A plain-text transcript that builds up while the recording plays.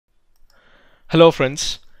Hello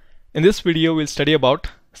friends, in this video we'll study about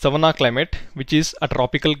savanna climate, which is a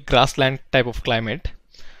tropical grassland type of climate.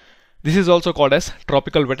 This is also called as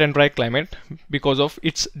tropical wet and dry climate because of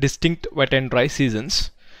its distinct wet and dry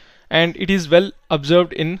seasons, and it is well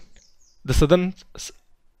observed in the southern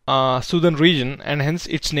Sudan region, and hence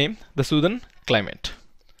its name, the Sudan climate.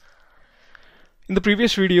 In the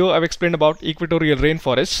previous video I've explained about equatorial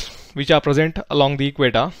rainforests which are present along the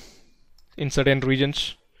equator in certain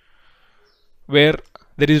regions where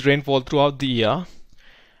there is rainfall throughout the year,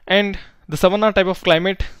 and the savanna type of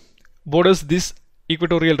climate borders this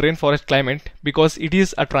equatorial rainforest climate because it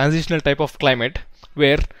is a transitional type of climate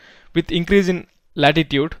where with increase in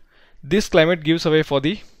latitude this climate gives away for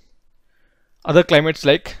the other climates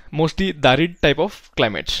like mostly the arid type of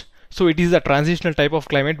climates. So it is a transitional type of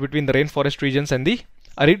climate between the rainforest regions and the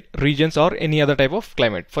arid regions or any other type of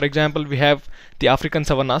climate. For example, we have the African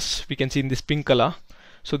savannas, we can see in this pink color.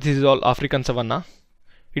 So this is all African savanna.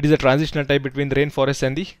 It is a transitional type between the rainforest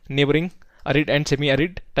and the neighboring arid and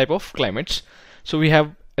semi-arid type of climates. So we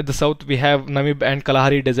have at the south we have Namib and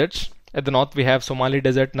Kalahari deserts. At the north we have Somali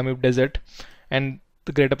desert, Namib desert, and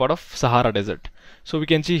the greater part of Sahara desert. So we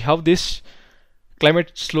can see how this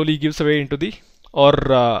climate slowly gives away into the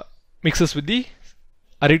or mixes with the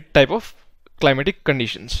arid type of climatic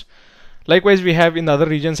conditions. Likewise, we have in the other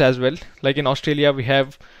regions as well, like in Australia we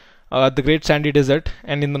have the Great Sandy Desert,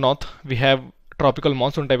 and in the north we have tropical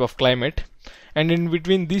monsoon type of climate, and in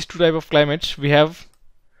between these two type of climates we have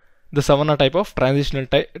the savanna type of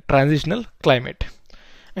transitional climate.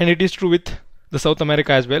 And it is true with the South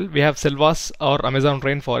America as well. We have selvas or Amazon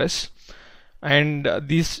rainforests, and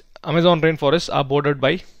these Amazon rainforests are bordered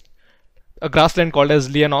by a grassland called as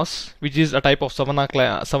lianos, which is a type of savanna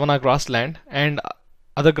grassland, and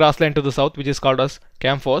other grassland to the south which is called as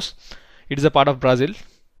campos. It is a part of Brazil.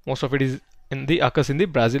 Most of it is occurs in the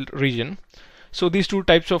Brazil region. So these two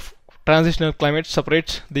types of transitional climates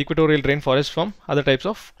separates the equatorial rainforest from other types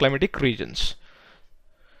of climatic regions.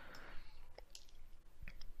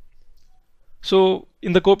 So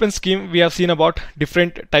in the Köppen scheme we have seen about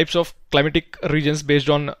different types of climatic regions based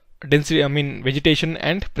on density, vegetation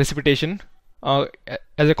and precipitation,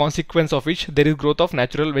 as a consequence of which there is growth of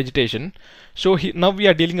natural vegetation. So now we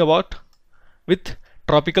are dealing about with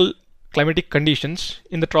tropical climatic conditions.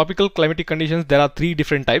 In the tropical climatic conditions there are three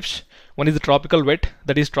different types. One is the tropical wet,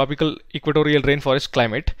 that is tropical equatorial rainforest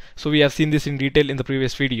climate. So we have seen this in detail in the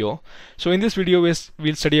previous video. So in this video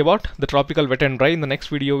we'll study about the tropical wet and dry. In the next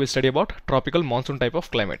video we'll study about tropical monsoon type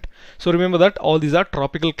of climate. So remember that all these are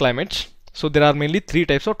tropical climates. So there are mainly three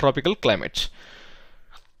types of tropical climates.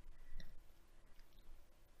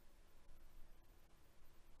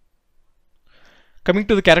 Coming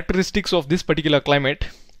to the characteristics of this particular climate,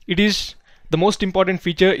 it is the most important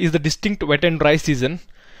feature is the distinct wet and dry season.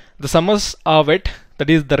 The summers are wet, that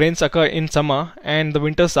is the rains occur in summer, and the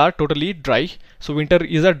winters are totally dry. So winter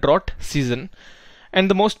is a drought season. And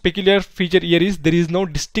the most peculiar feature here is there is no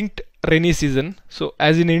distinct rainy season. So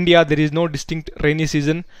as in India there is no distinct rainy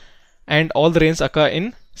season and all the rains occur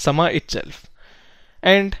in summer itself.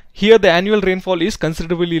 And here the annual rainfall is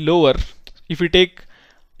considerably lower. If we take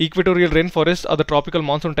equatorial rainforest or the tropical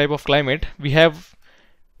monsoon type of climate, we have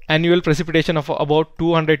annual precipitation of about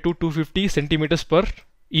 200 to 250 centimeters per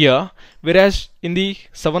year, whereas in the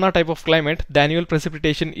savanna type of climate the annual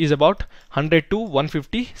precipitation is about 100 to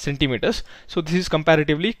 150 centimeters. So this is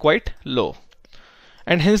comparatively quite low,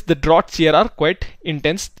 and hence the droughts here are quite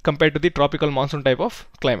intense compared to the tropical monsoon type of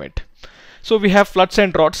climate. So we have floods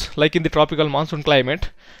and droughts like in the tropical monsoon climate.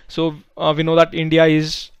 So we know that India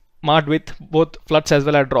is marked with both floods as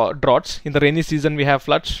well as droughts. In the rainy season we have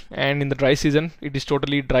floods, and in the dry season it is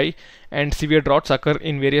totally dry, and severe droughts occur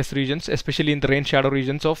in various regions, especially in the rain shadow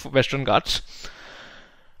regions of Western Ghats.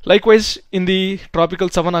 Likewise, in the tropical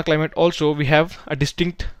savanna climate also we have a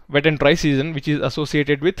distinct wet and dry season which is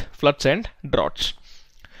associated with floods and droughts.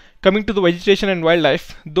 Coming to the vegetation and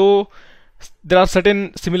wildlife, though there are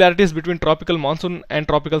certain similarities between tropical monsoon and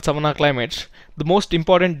tropical savanna climates, the most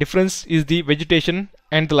important difference is the vegetation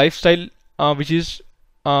and the lifestyle which is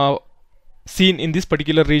seen in this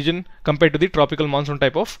particular region compared to the tropical monsoon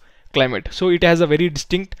type of climate. So it has a very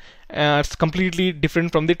distinct, it's completely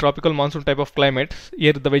different from the tropical monsoon type of climate.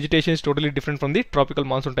 Here the vegetation is totally different from the tropical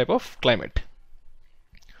monsoon type of climate.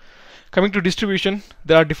 Coming to distribution,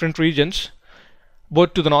 there are different regions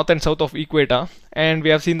both to the north and south of equator, and we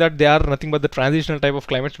have seen that they are nothing but the transitional type of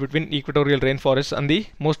climates between equatorial rainforests and the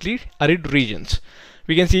mostly arid regions.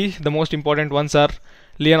 We can see the most important ones are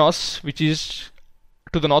lianos, which is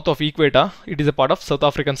to the north of equator. It is a part of South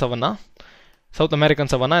African savanna, South American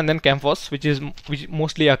savanna, and then campos, which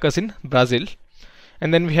mostly occurs in Brazil.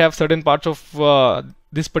 And then we have certain parts of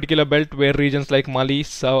this particular belt where regions like Mali,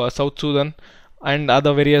 South Sudan, and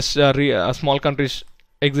other various small countries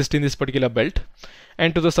exist in this particular belt.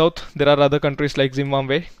 And to the south, there are other countries like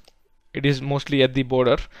Zimbabwe. It is mostly at the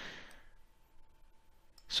border.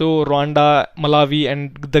 So Rwanda, Malawi,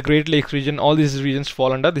 and the Great Lakes region, all these regions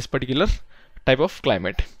fall under this particular type of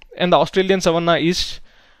climate. And the Australian savanna is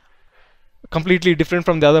completely different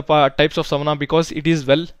from the other types of savanna because it is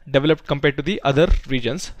well developed compared to the other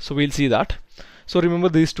regions. So we'll see that. So remember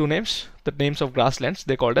these two names, the names of grasslands,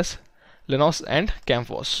 they're called as Llanos and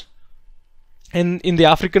Campos. And in the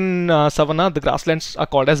African savanna, the grasslands are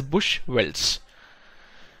called as bush velds.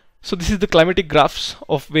 So this is the climatic graphs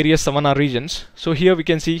of various savanna regions. So here we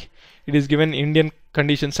can see it is given Indian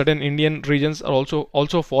conditions. Certain Indian regions are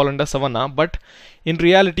also fall under savanna, but in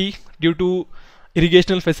reality, due to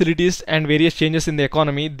irrigational facilities and various changes in the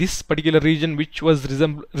economy, this particular region, which was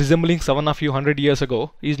resembling savanna a few hundred years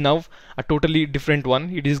ago, is now a totally different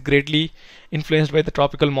one. It is greatly influenced by the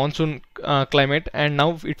tropical monsoon climate, and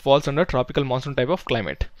now it falls under tropical monsoon type of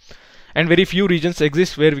climate. And very few regions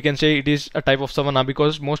exist where we can say it is a type of savanna,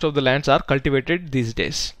 because most of the lands are cultivated these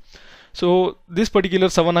days. So this particular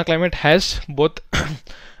savanna climate has both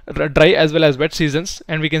dry as well as wet seasons,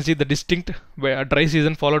 and we can see the distinct dry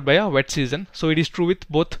season followed by a wet season. So it is true with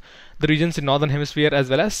both the regions in northern hemisphere as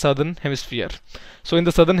well as southern hemisphere. So in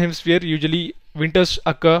the southern hemisphere, usually winters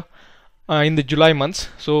occur in the July months.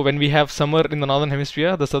 So when we have summer in the northern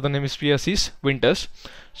hemisphere, the southern hemisphere sees winters.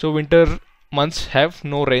 So winter months have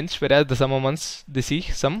no rains, whereas the summer months, they see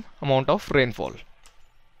some amount of rainfall.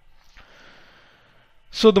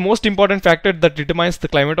 So the most important factor that determines the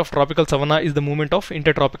climate of tropical savanna is the movement of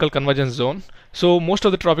intertropical convergence zone. So most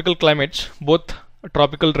of the tropical climates, both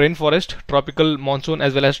tropical rainforest, tropical monsoon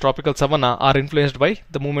as well as tropical savanna, are influenced by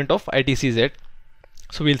the movement of ITCZ.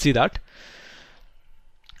 So we'll see that.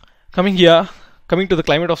 Coming to the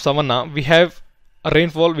climate of savanna, we have a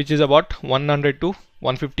rainfall which is about 100 to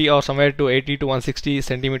 150 or somewhere to 80 to 160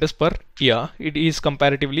 centimeters per year. It is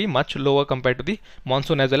comparatively much lower compared to the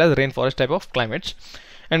monsoon as well as rainforest type of climates.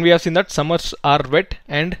 And we have seen that summers are wet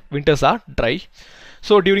and winters are dry.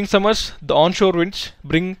 So during summers, the onshore winds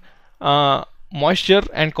bring moisture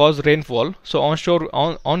and cause rainfall. So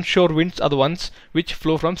onshore winds are the ones which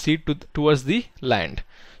flow from sea towards the land.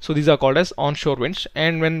 So these are called as onshore winds.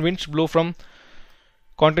 And when winds blow from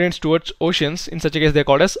continents towards oceans, in such a case they are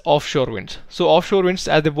called as offshore winds. So offshore winds,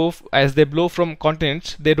 as they blow from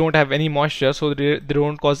continents, they don't have any moisture, so they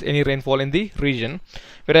don't cause any rainfall in the region.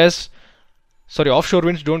 Whereas offshore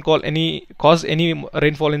winds don't cause any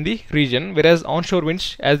rainfall in the region, whereas onshore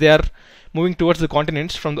winds, as they are moving towards the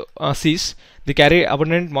continents from the seas, they carry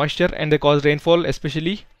abundant moisture and they cause rainfall,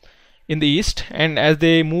 especially in the east. And as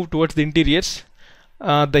they move towards the interiors,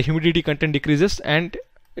 the humidity content decreases and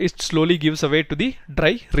it slowly gives away to the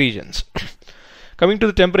dry regions. Coming to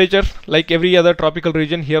the temperature, like every other tropical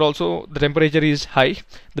region, here also the temperature is high.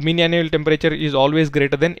 The mean annual temperature is always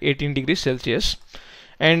greater than 18 degrees Celsius,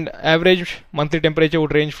 and average monthly temperature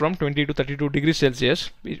would range from 20 to 32 degrees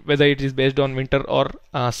Celsius, whether it is based on winter or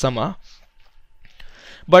summer.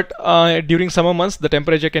 But during summer months, the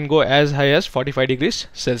temperature can go as high as 45 degrees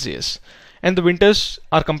Celsius. And the winters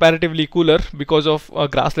are comparatively cooler because of a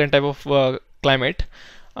grassland type of climate.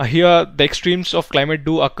 Here the extremes of climate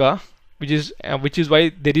do occur, which is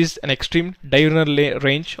why there is an extreme diurnal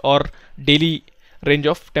range or daily range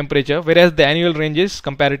of temperature, whereas the annual range is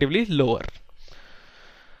comparatively lower.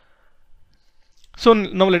 So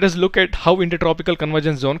now let us look at how intertropical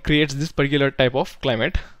convergence zone creates this particular type of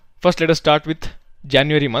climate. First, let us start with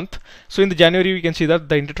January month. So in the January, we can see that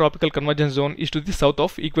the intertropical convergence zone is to the south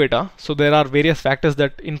of equator. So there are various factors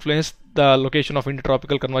that influence the location of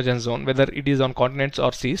intertropical convergence zone, whether it is on continents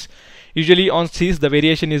or seas. Usually on seas the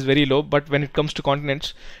variation is very low, but when it comes to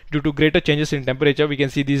continents, due to greater changes in temperature, we can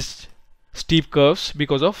see these steep curves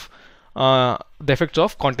because of the effects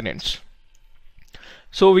of continents.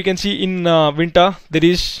 So we can see in winter there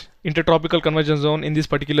is intertropical convergence zone in this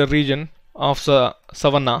particular region of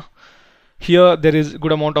savanna. Here there is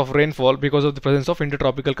good amount of rainfall because of the presence of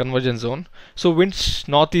intertropical convergence zone. So winds,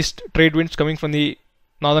 northeast trade winds coming from the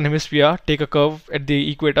northern hemisphere, take a curve at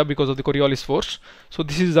the equator because of the Coriolis force. So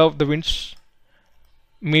this is how the winds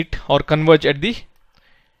meet or converge at the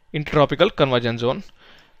intertropical convergence zone.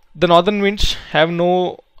 The northern winds have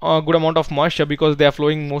no good amount of moisture because they are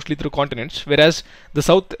flowing mostly through continents, whereas the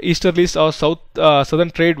southeasterlies or southern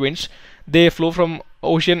trade winds, they flow from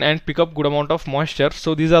ocean and pick up good amount of moisture.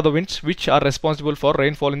 So these are the winds which are responsible for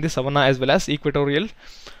rainfall in the savanna as well as equatorial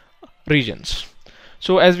regions.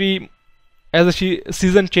 So as the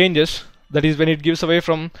season changes, that is when it gives away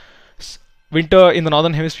from winter in the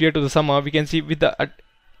northern hemisphere to the summer, we can see with the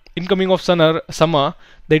incoming of summer,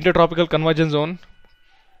 the intertropical convergence zone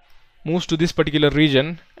moves to this particular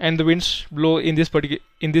region, and the winds blow in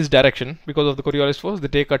this direction because of the Coriolis force. They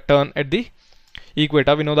take a turn at the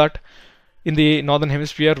equator. We know that in the northern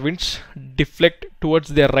hemisphere, winds deflect towards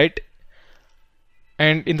their right,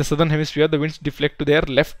 and in the southern hemisphere, the winds deflect to their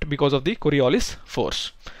left because of the Coriolis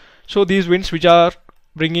force. So these winds, which are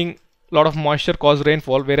bringing a lot of moisture, cause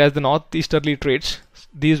rainfall, whereas the northeasterly trades,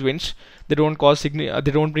 these winds, they don't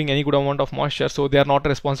bring any good amount of moisture, so they are not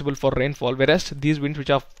responsible for rainfall, whereas these winds which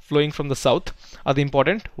are flowing from the south are the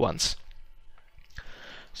important ones.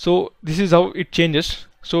 So this is how it changes.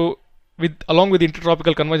 So along with the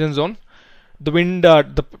intertropical convergence zone,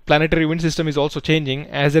 the planetary wind system is also changing.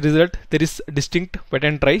 As a result, there is a distinct wet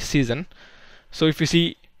and dry season. So if you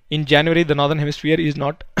see, in January, the northern hemisphere is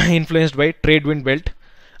not influenced by trade wind belt.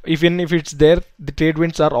 Even if it's there, the trade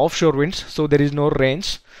winds are offshore winds, so there is no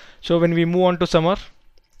rains. So when we move on to summer,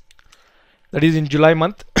 that is in July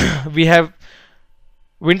month, we have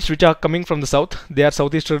winds which are coming from the south. They are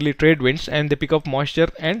southeasterly trade winds, and they pick up moisture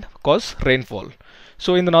and cause rainfall.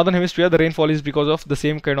 So in the northern hemisphere, the rainfall is because of the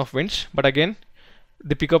same kind of winds, but again,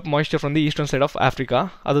 they pick up moisture from the eastern side of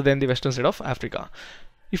Africa other than the western side of Africa.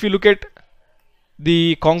 If you look at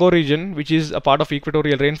the Congo region, which is a part of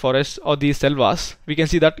equatorial rainforest or the selvas, we can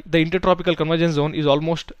see that the intertropical convergence zone is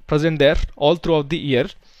almost present there all throughout the year.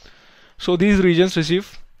 So these regions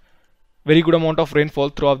receive very good amount of rainfall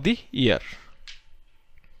throughout the year.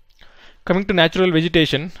 Coming to natural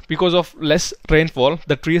vegetation, because of less rainfall,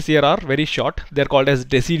 the trees here are very short. They are called as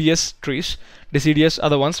deciduous trees. Deciduous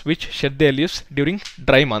are the ones which shed their leaves during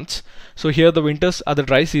dry months. So here the winters are the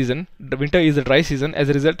dry season. The winter is the dry season. As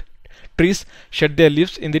a result, trees shed their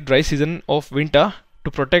leaves in the dry season of winter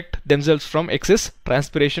to protect themselves from excess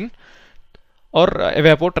transpiration or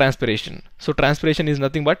evapotranspiration. So transpiration is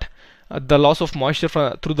nothing but the loss of moisture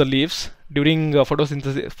through the leaves during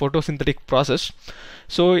photosynthetic process.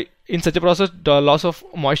 So in such a process, the loss of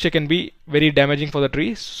moisture can be very damaging for the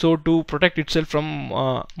tree. So to protect itself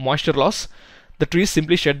from moisture loss, the trees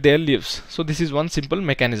simply shed their leaves. So this is one simple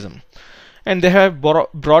mechanism. And they have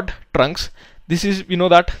broad trunks. This is, we know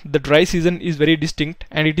that the dry season is very distinct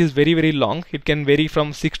and it is very, very long. It can vary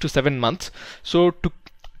from 6 to 7 months. So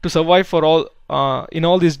to survive for in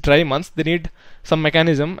all these dry months, they need some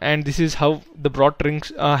mechanism, and this is how the broad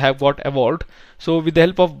trunks have got evolved. So with the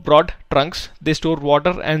help of broad trunks, they store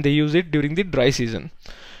water and they use it during the dry season.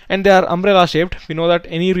 And they are umbrella shaped. We know that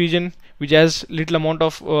any region which has little amount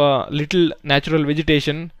of little natural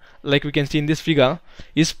vegetation, like we can see in this figure,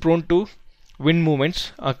 is prone to wind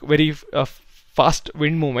movements, very fast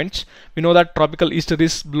wind movements. We know that tropical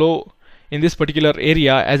easterlies blow in this particular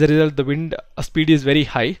area. As a result, the wind speed is very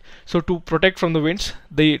high. So to protect from the winds,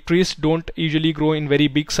 the trees don't usually grow in very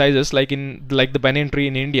big sizes like the banyan tree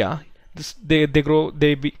in India. They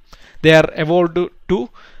are evolved to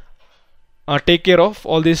take care of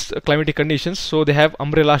all these climatic conditions. So they have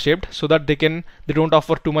umbrella shaped so that they don't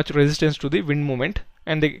offer too much resistance to the wind movement,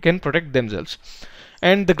 and they can protect themselves.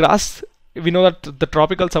 And the grass, we know that the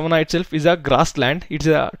tropical savanna itself is a grassland. It's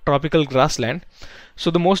a tropical grassland. So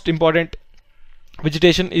the most important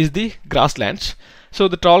vegetation is the grasslands. So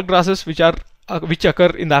the tall grasses which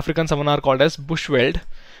occur in the African savanna are called as bushveld,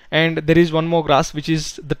 and there is one more grass which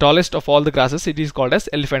is the tallest of all the grasses. It is called as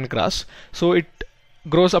elephant grass. So it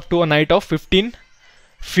grows up to a height of 15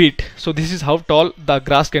 feet. So this is how tall the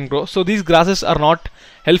grass can grow. So these grasses are not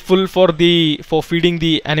helpful for feeding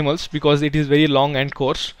the animals because it is very long and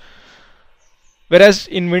coarse. Whereas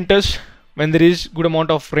in winters, when there is good amount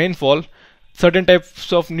of rainfall, certain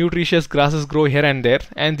types of nutritious grasses grow here and there,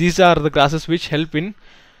 and these are the grasses which help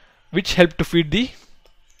to feed the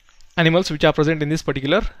animals which are present in this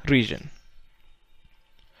particular region.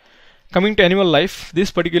 Coming to animal life,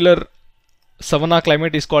 this particular savanna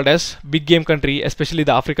climate is called as big game country, especially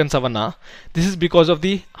the African savanna. This is because of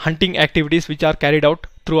the hunting activities which are carried out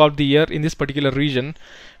throughout the year in this particular region.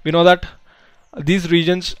 We know that these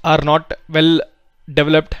regions are not well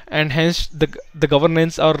developed, and hence the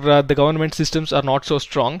governance or the government systems are not so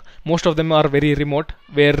strong. Most of them are very remote,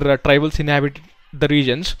 where tribals inhabit the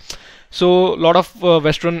regions. So a lot of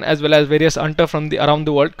Western as well as various hunters from around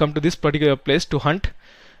the world come to this particular place to hunt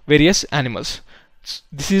various animals.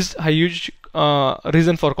 This is a huge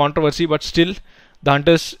reason for controversy, but still the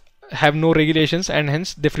hunters have no regulations, and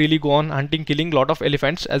hence they freely go on hunting, killing a lot of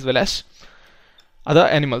elephants as well as other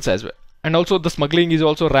animals as well. And also the smuggling is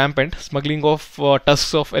also rampant. Smuggling of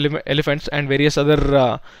tusks of elephants and various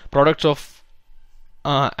other products of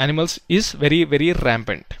animals is very, very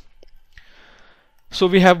rampant. So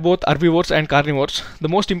we have both herbivores and carnivores. The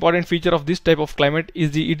most important feature of this type of climate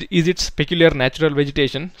is its peculiar natural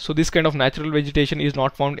vegetation. So this kind of natural vegetation is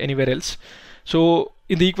not found anywhere else. So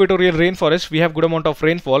in the equatorial rainforest we have good amount of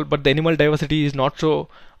rainfall, but the animal diversity is not so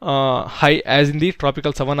high as in the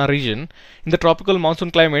tropical savanna region. In the tropical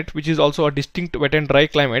monsoon climate, which is also a distinct wet and dry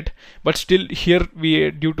climate, but still here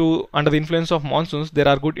we, due to under the influence of monsoons, there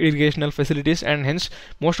are good irrigational facilities, and hence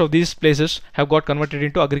most of these places have got converted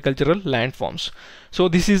into agricultural landforms. So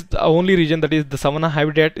this is the only region, that is the savanna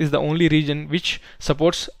habitat is the only region which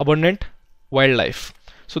supports abundant wildlife.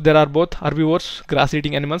 So there are both herbivores, grass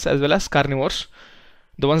eating animals, as well as carnivores,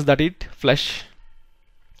 the ones that eat flesh.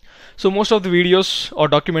 So most of the videos or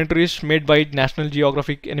documentaries made by National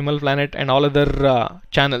Geographic, Animal Planet and all other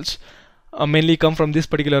channels mainly come from this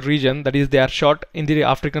particular region, that is they are shot in the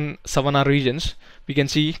African savanna regions. We can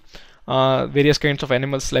see various kinds of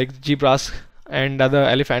animals like zebras and other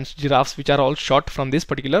elephants, giraffes, which are all shot from this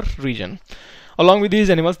particular region. Along with these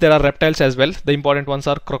animals, there are reptiles as well. The important ones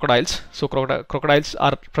are crocodiles. So crocodiles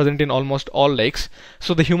are present in almost all lakes.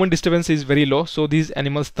 So the human disturbance is very low. So these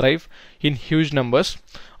animals thrive in huge numbers.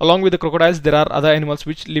 Along with the crocodiles, there are other animals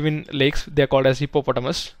which live in lakes. They are called as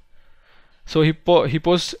hippopotamus. So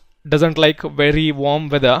hippos doesn't like very warm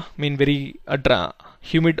weather, mean very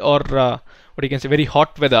humid or what you can say very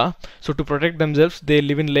hot weather. So to protect themselves, they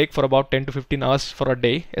live in lake for about 10 to 15 hours for a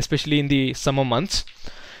day, especially in the summer months.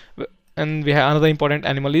 And we have another important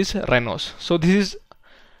animal is rhinos. So this is,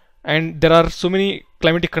 and there are so many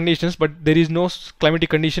climatic conditions, but there is no climatic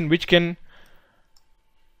condition which can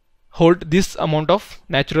hold this amount of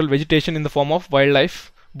natural vegetation in the form of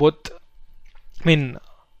wildlife.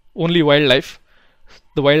 Only wildlife.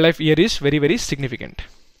 The wildlife here is very, very significant.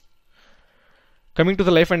 Coming to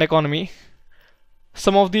the life and economy,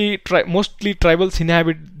 some of the mostly tribals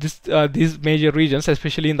inhabit these major regions,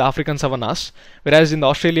 especially in the African savannas, whereas in the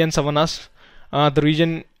Australian savannas the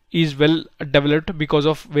region is well developed because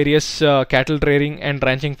of various cattle rearing and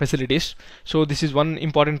ranching facilities. So this is one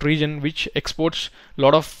important region which exports a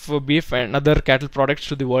lot of beef and other cattle products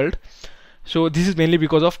to the world. So this is mainly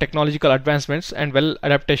because of technological advancements and well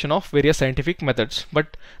adaptation of various scientific methods.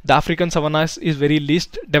 But the African savannas is very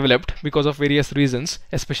least developed because of various reasons,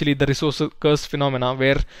 especially the resource curse phenomena,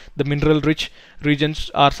 where the mineral rich regions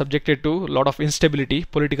are subjected to a lot of instability,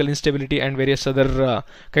 political instability and various other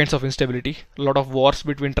kinds of instability, a lot of wars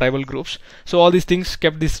between tribal groups. So all these things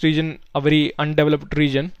kept this region a very undeveloped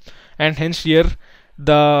region, and hence here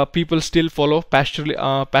the people still follow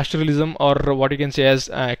pastoralism, or what you can say as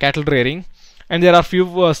cattle rearing. And there are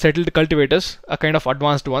few settled cultivators, a kind of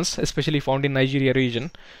advanced ones, especially found in Nigeria region.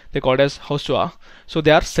 They called as Hausua. So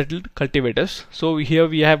they are settled cultivators. So here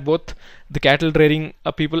we have both the cattle rearing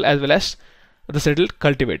people as well as the settled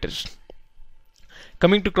cultivators.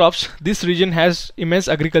 Coming to crops, this region has immense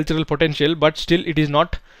agricultural potential, but still it is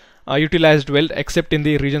not utilized well except in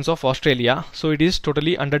the regions of Australia. So it is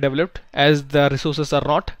totally underdeveloped as the resources are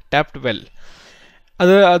not tapped well.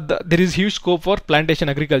 There is huge scope for plantation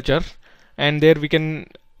agriculture, and there we can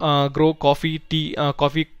grow coffee, tea,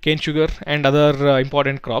 coffee, cane sugar and other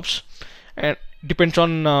important crops, and depends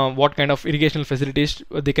on what kind of irrigational facilities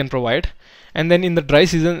they can provide. And then in the dry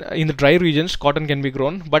season, in the dry regions, cotton can be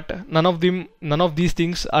grown, but none of these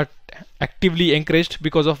things are actively encouraged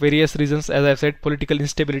because of various reasons, as I've said: political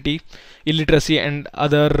instability, illiteracy and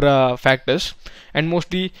other factors. And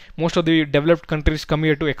most of the developed countries come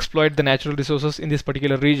here to exploit the natural resources in this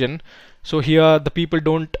particular region. So here the people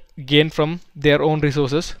don't gain from their own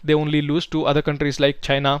resources, they only lose to other countries like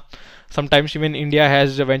China. Sometimes even India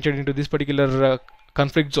has ventured into this particular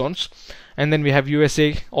conflict zones. And then we have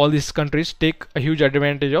USA. All these countries take a huge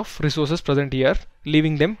advantage of resources present here,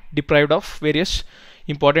 leaving them deprived of various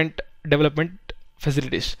important development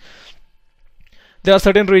facilities. There are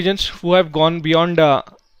certain regions who have gone beyond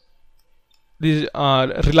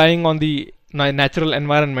relying on the natural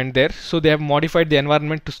environment there. So they have modified the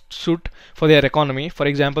environment to suit for their economy. For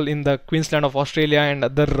example, in the Queensland of Australia and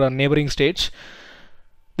other neighboring states,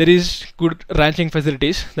 there is good ranching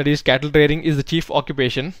facilities, that is cattle rearing is the chief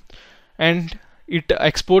occupation, and it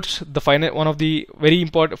exports the one of the very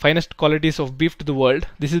important finest qualities of beef to the world.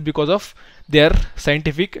 This is because of their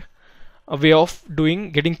scientific way of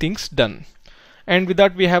getting things done. And with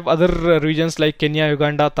that we have other regions like Kenya,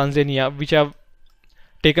 Uganda, Tanzania, which have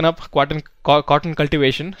taken up cotton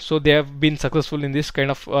cultivation. So they have been successful in this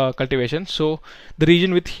kind of cultivation. So the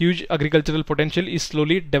region with huge agricultural potential is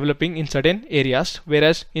slowly developing in certain areas,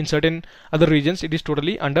 whereas in certain other regions it is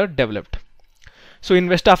totally underdeveloped. So in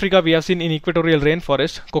West Africa, we have seen in equatorial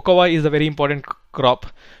rainforest, cocoa is a very important crop.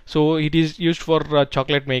 So it is used for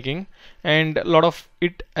chocolate making, and a lot of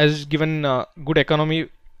it has given good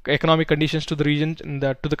economic conditions to the region,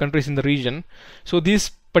 to the countries in the region. So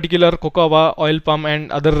these particular cocoa, oil palm,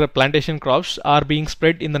 and other plantation crops are being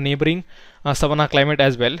spread in the neighboring savanna climate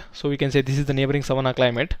as well. So we can say this is the neighboring savanna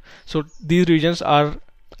climate. So these regions are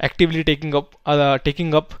actively taking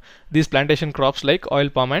up these plantation crops like oil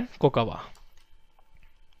palm and cocoa.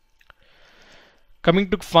 Coming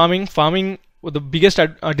to farming, the biggest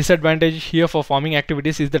disadvantage here for farming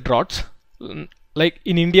activities is the droughts. Like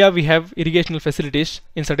in India, we have irrigational facilities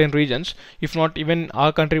in certain regions. If not, even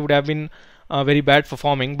our country would have been very bad for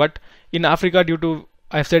farming. But in Africa, due to,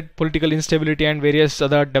 I've said, political instability and various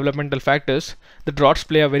other developmental factors, the droughts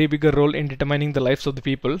play a very bigger role in determining the lives of the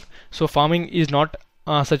people. So farming is not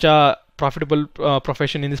such a profitable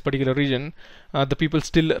profession in this particular region. The people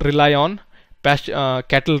still rely on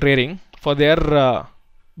cattle rearing for their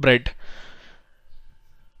bread.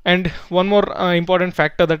 And one more important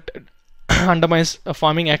factor that undermines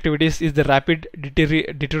farming activities is the rapid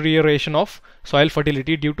deterioration of soil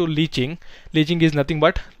fertility due to leaching. Leaching is nothing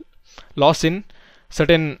but loss in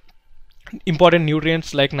certain important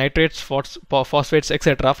nutrients like nitrates, phosphates,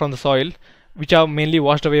 etc. from the soil, which are mainly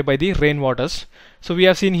washed away by the rainwaters. So we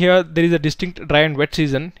have seen here there is a distinct dry and wet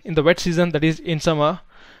season. In the wet season, that is in summer,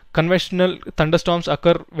 conventional thunderstorms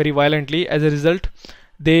occur very violently. As a result,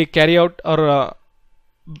 they carry out or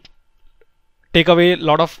take away a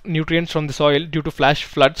lot of nutrients from the soil due to flash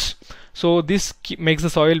floods. So this makes the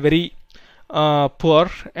soil very poor,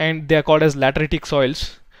 and they are called as lateritic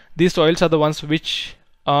soils. These soils are the ones which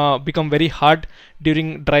become very hard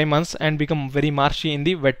during dry months and become very marshy in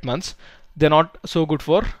the wet months. They're not so good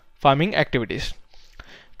for farming activities.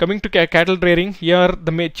 Coming to cattle rearing, here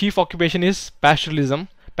the chief occupation is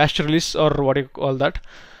pastoralists, or what you call that.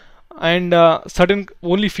 And certain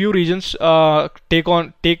only few regions take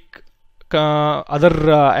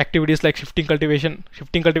other activities like shifting cultivation.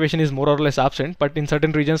 Shifting cultivation is more or less absent, but in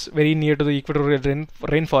certain regions very near to the equatorial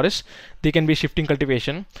rainforest, they can be shifting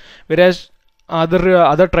cultivation. Whereas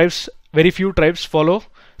other tribes, very few tribes follow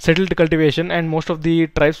settled cultivation, and most of the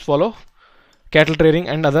tribes follow cattle rearing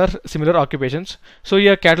and other similar occupations. So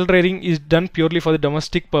here cattle rearing is done purely for the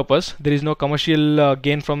domestic purpose. There is no commercial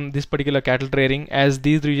gain from this particular cattle rearing, as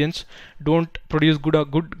these regions don't produce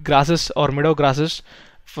good grasses or meadow grasses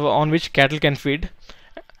on which cattle can feed,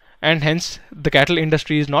 and hence the cattle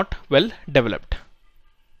industry is not well developed.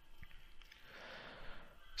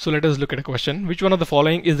 So let us look at a question. Which one of the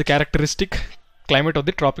following is the characteristic climate of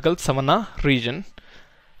the tropical savanna region?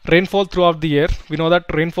 Rainfall throughout the year. We know that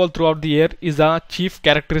rainfall throughout the year is a chief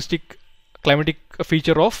characteristic climatic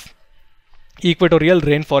feature of equatorial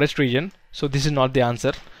rainforest region. So this is not the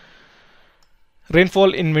answer.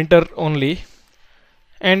 Rainfall in winter only.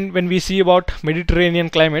 And when we see about Mediterranean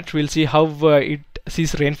climate, we'll see how it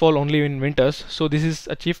sees rainfall only in winters. So this is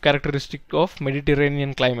a chief characteristic of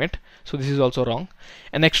Mediterranean climate. So this is also wrong.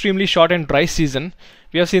 An extremely short and dry season.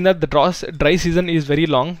 We have seen that the dry season is very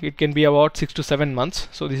long. It can be about 6 to 7 months.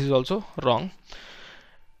 So this is also wrong.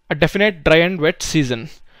 A definite dry and wet season.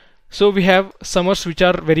 So we have summers which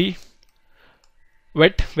are very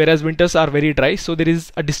wet, whereas winters are very dry. So there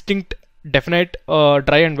is a distinct definite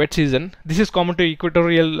dry and wet season. This is common to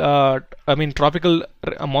equatorial tropical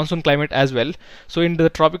monsoon climate as well. So in the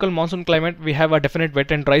tropical monsoon climate, we have a definite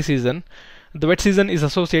wet and dry season. The wet season is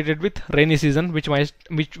associated with rainy season, which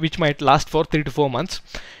might last for 3 to 4 months,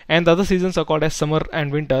 and the other seasons are called as summer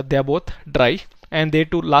and winter. They are both dry, and they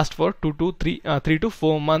too last for 3 to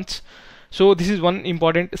 4 months. So this is one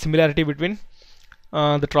important similarity between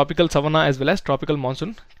the tropical savanna as well as tropical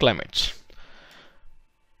monsoon climates.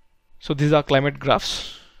 So these are climate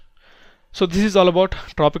graphs. So this is all about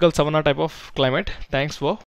tropical savanna type of climate. Thanks for